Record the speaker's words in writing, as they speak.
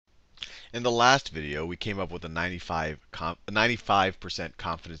In the last video, we came up with a 95%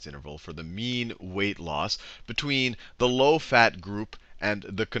 confidence interval for the mean weight loss between the low-fat group and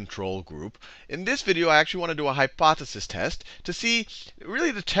the control group. In this video, I actually want to do a hypothesis test to see,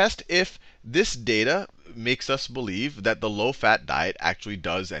 really to test if this data makes us believe that the low-fat diet actually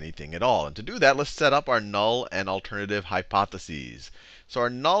does anything at all. And to do that, let's set up our null and alternative hypotheses. So our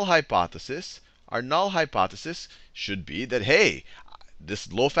null hypothesis should be that, hey,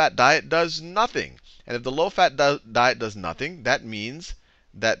 this low-fat diet does nothing. And if the low-fat diet does nothing, that means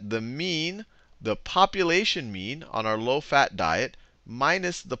that the population mean on our low-fat diet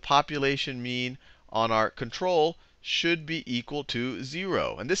minus the population mean on our control should be equal to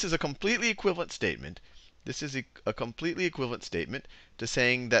 0. And this is a completely equivalent statement. This is a completely equivalent statement to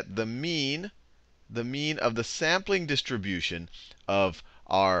saying that the mean of the sampling distribution of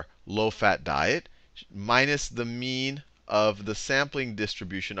our low-fat diet minus the mean of the sampling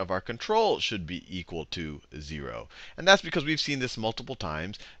distribution of our control should be equal to 0. And that's because we've seen this multiple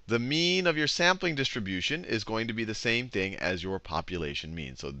times. The mean of your sampling distribution is going to be the same thing as your population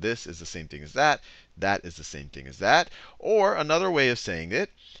mean. So this is the same thing as that. That is the same thing as that. Or another way of saying it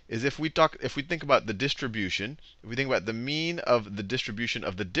is if we think about the distribution, if we think about the mean of the distribution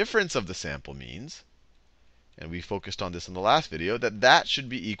of the difference of the sample means, and we focused on this in the last video, that should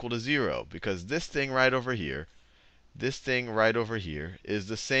be equal to 0, because this thing right over here is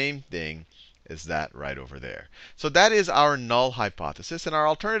the same thing as that right over there. So that is our null hypothesis. And our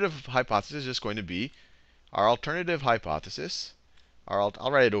alternative hypothesis is just going to be, I'll write it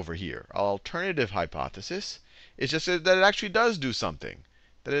over here. Our alternative hypothesis is just that it actually does do something.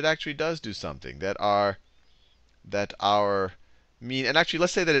 That our mean, and actually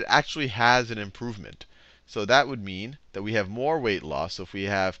let's say that it actually has an improvement. So that would mean that we have more weight loss. So if we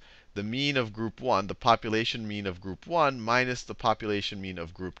have the mean of group 1, the population mean of group 1 minus the population mean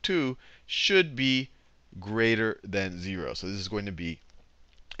of group 2 should be greater than 0. So this is going to be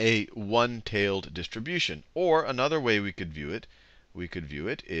a one-tailed distribution. Or another way we could view it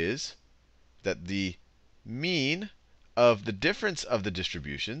is that the mean of the difference of the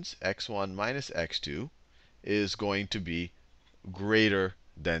distributions, x1 minus x2, is going to be greater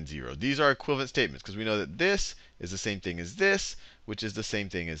than 0. These are equivalent statements because we know that this is the same thing as this, which is the same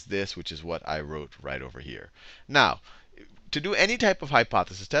thing as this, which is what I wrote right over here. Now, to do any type of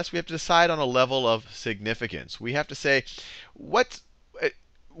hypothesis test, we have to decide on a level of significance. We have to say, what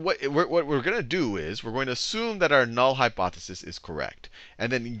we're going to do is we're going to assume that our null hypothesis is correct.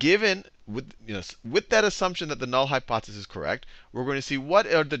 And then with that assumption that the null hypothesis is correct, we're going to see what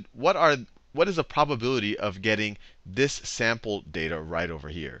is the probability of getting this sample data right over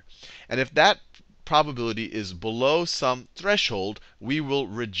here. And if that probability is below some threshold, we will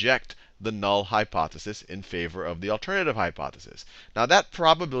reject the null hypothesis in favor of the alternative hypothesis. Now that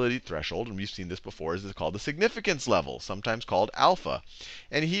probability threshold, and we've seen this before, is called the significance level, sometimes called alpha.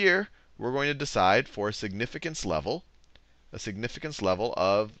 And here we're going to decide for a significance level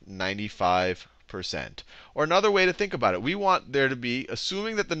of 95%. Or another way to think about it, we want there to be,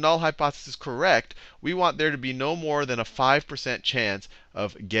 assuming that the null hypothesis is correct, we want there to be no more than a 5% chance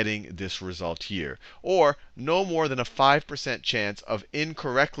of getting this result here. Or no more than a 5% chance of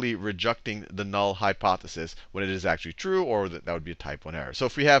incorrectly rejecting the null hypothesis when it is actually true, or that would be a type 1 error. So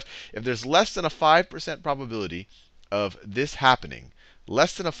if there's less than a 5% probability of this happening, we're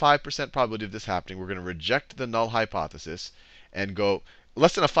going to reject the null hypothesis and go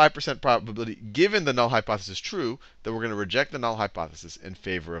less than a 5% probability given the null hypothesis is true, then we're going to reject the null hypothesis in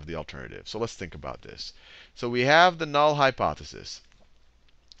favor of the alternative. So let's think about this. So we have the null hypothesis.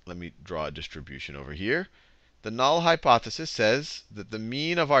 Let me draw a distribution over here. The null hypothesis says that the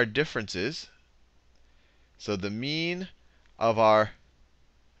mean of our differences, so the mean of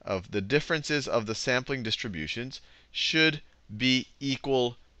the differences of the sampling distributions should be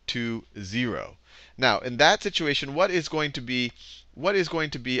equal to 0. Now, in that situation, what is going to be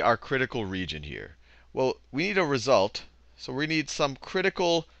our critical region here? Well, we need a result. So we need some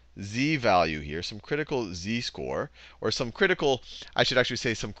critical z value here, some critical z-score, or some critical, I should actually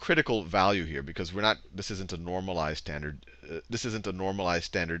say some critical value here, because this isn't a normalized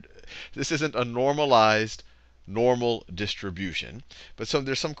normal distribution. But so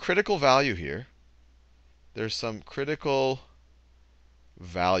there's some critical value here. There's some critical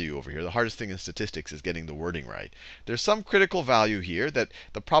value over here. The hardest thing in statistics is getting the wording right. There's some critical value here that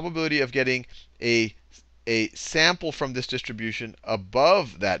the probability of getting a sample from this distribution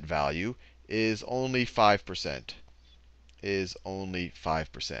above that value is only 5%.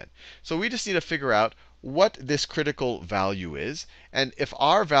 So we just need to figure out what this critical value is. And if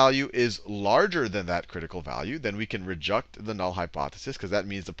our value is larger than that critical value, then we can reject the null hypothesis, because that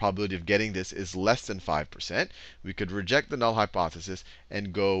means the probability of getting this is less than 5%. We could reject the null hypothesis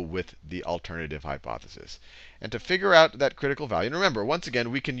and go with the alternative hypothesis. And to figure out that critical value, and remember, once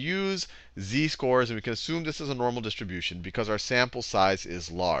again, we can use z-scores, and we can assume this is a normal distribution because our sample size is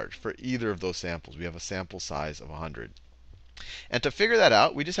large. For either of those samples, we have a sample size of 100. And to figure that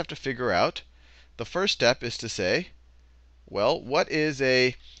out, we just have to figure out, the first step is to say, well, what is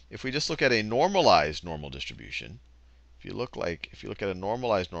if we just look at a normalized normal distribution, if you look at a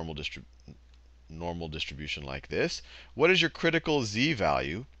normalized normal distribution like this, what is your critical z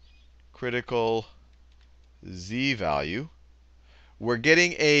value? Critical z value. We're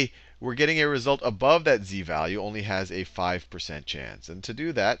getting a result above that z value, only has a 5% chance. And to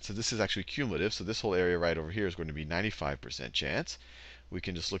do that, so this is actually cumulative, so this whole area right over here is going to be 95% chance. We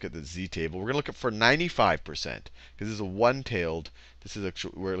can just look at the z table. We're going to look for 95%, because this is a one-tailed.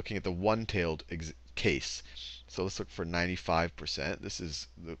 We're looking at the one-tailed case. So let's look for 95%. This is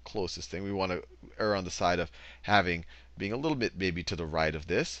the closest thing. We want to err on the side of being a little bit maybe to the right of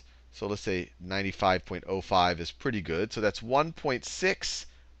this. So let's say 95.05 is pretty good. So that's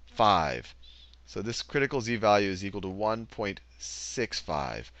 1.65. So this critical z value is equal to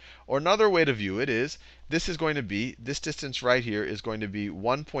 1.65. Or another way to view it is, this distance right here is going to be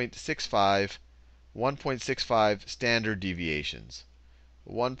 1.65 standard deviations.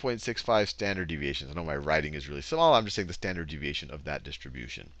 1.65 standard deviations. I know my writing is really small. I'm just saying the standard deviation of that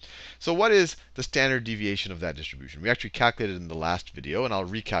distribution. So what is the standard deviation of that distribution? We actually calculated it in the last video, and I'll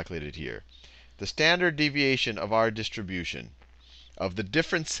recalculate it here. The standard deviation of our distribution of the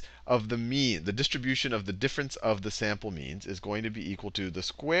difference of the mean, the distribution of the difference of the sample means, is going to be equal to the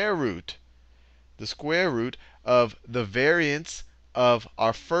square root of the variance of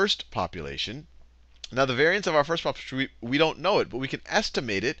our first population. Now, the variance of our first population, we don't know it, but we can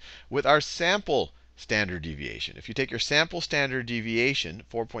estimate it with our sample standard deviation. If you take your sample standard deviation,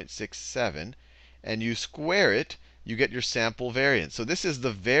 4.67, and you square it, you get your sample variance. So this is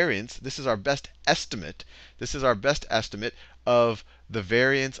the variance. This is our best estimate. This is our best estimate of the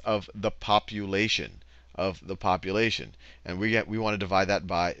variance of the population. And we want to divide that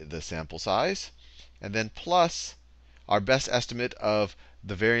by the sample size. And then plus our best estimate of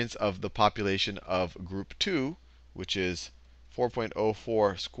the variance of the population of group 2, which is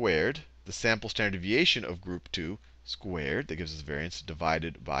 4.04 squared, the sample standard deviation of group 2 squared. That gives us variance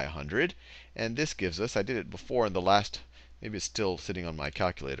divided by 100. And this gives us, I did it before in the last, maybe it's still sitting on my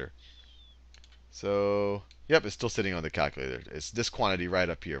calculator. So, yep, it's still sitting on the calculator. It's this quantity right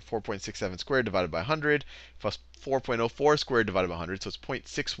up here, 4.67 squared divided by 100 plus 4.04 squared divided by 100. So it's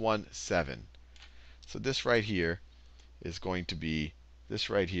 0.617. So this right here is going to be, this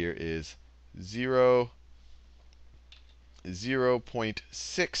right here is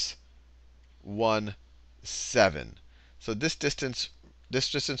 0.617. So this distance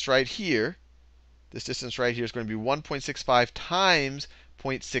right here, is going to be 1.65 times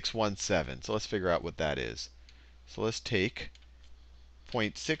 0.617. So let's figure out what that is. So let's take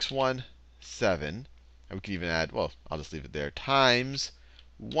 0.617, and we can even add, well, I'll just leave it there, times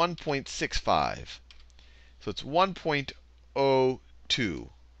 1.65. So it's 1.02.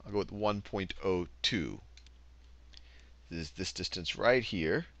 I'll go with 1.02. This distance right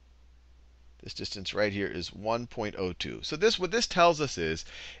here. This distance right here is 1.02. So what this tells us is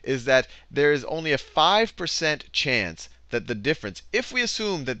that there is only a 5% chance that the difference, if we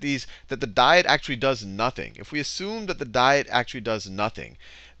assume that the diet actually does nothing,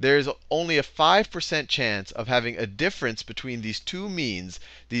 there's only a 5% chance of having a difference between these two means,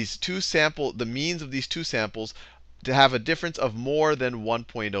 the means of these two samples, to have a difference of more than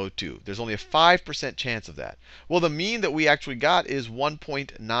 1.02. There's only a 5% chance of that. Well, the mean that we actually got is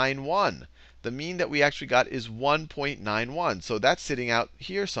 1.91. The mean that we actually got is 1.91. So that's sitting out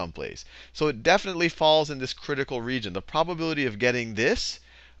here someplace. So it definitely falls in this critical region. The probability of getting this,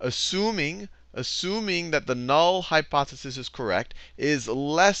 assuming that the null hypothesis is correct, is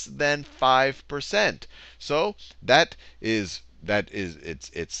less than 5%. So it's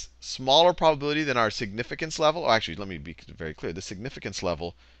smaller probability than our significance level. Or actually, let me be very clear. The significance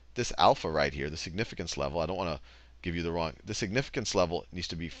level, this alpha right here, the significance level, I don't want to give you the wrong. The significance level needs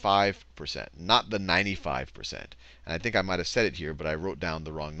to be 5%, not the 95%. And I think I might have said it here, but I wrote down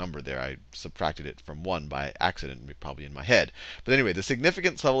the wrong number there. I subtracted it from 1 by accident, probably in my head. But anyway, the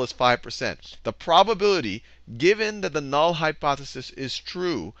significance level is 5%. The probability, given that the null hypothesis is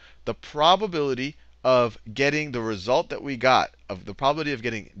true, the probability of getting the result that we got, of the probability of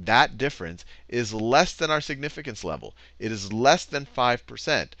getting that difference, is less than our significance level. It is less than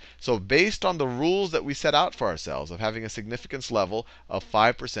 5%. So based on the rules that we set out for ourselves of having a significance level of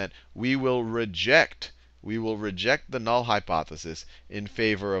 5%, we will reject the null hypothesis in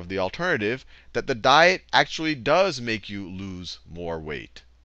favor of the alternative, that the diet actually does make you lose more weight.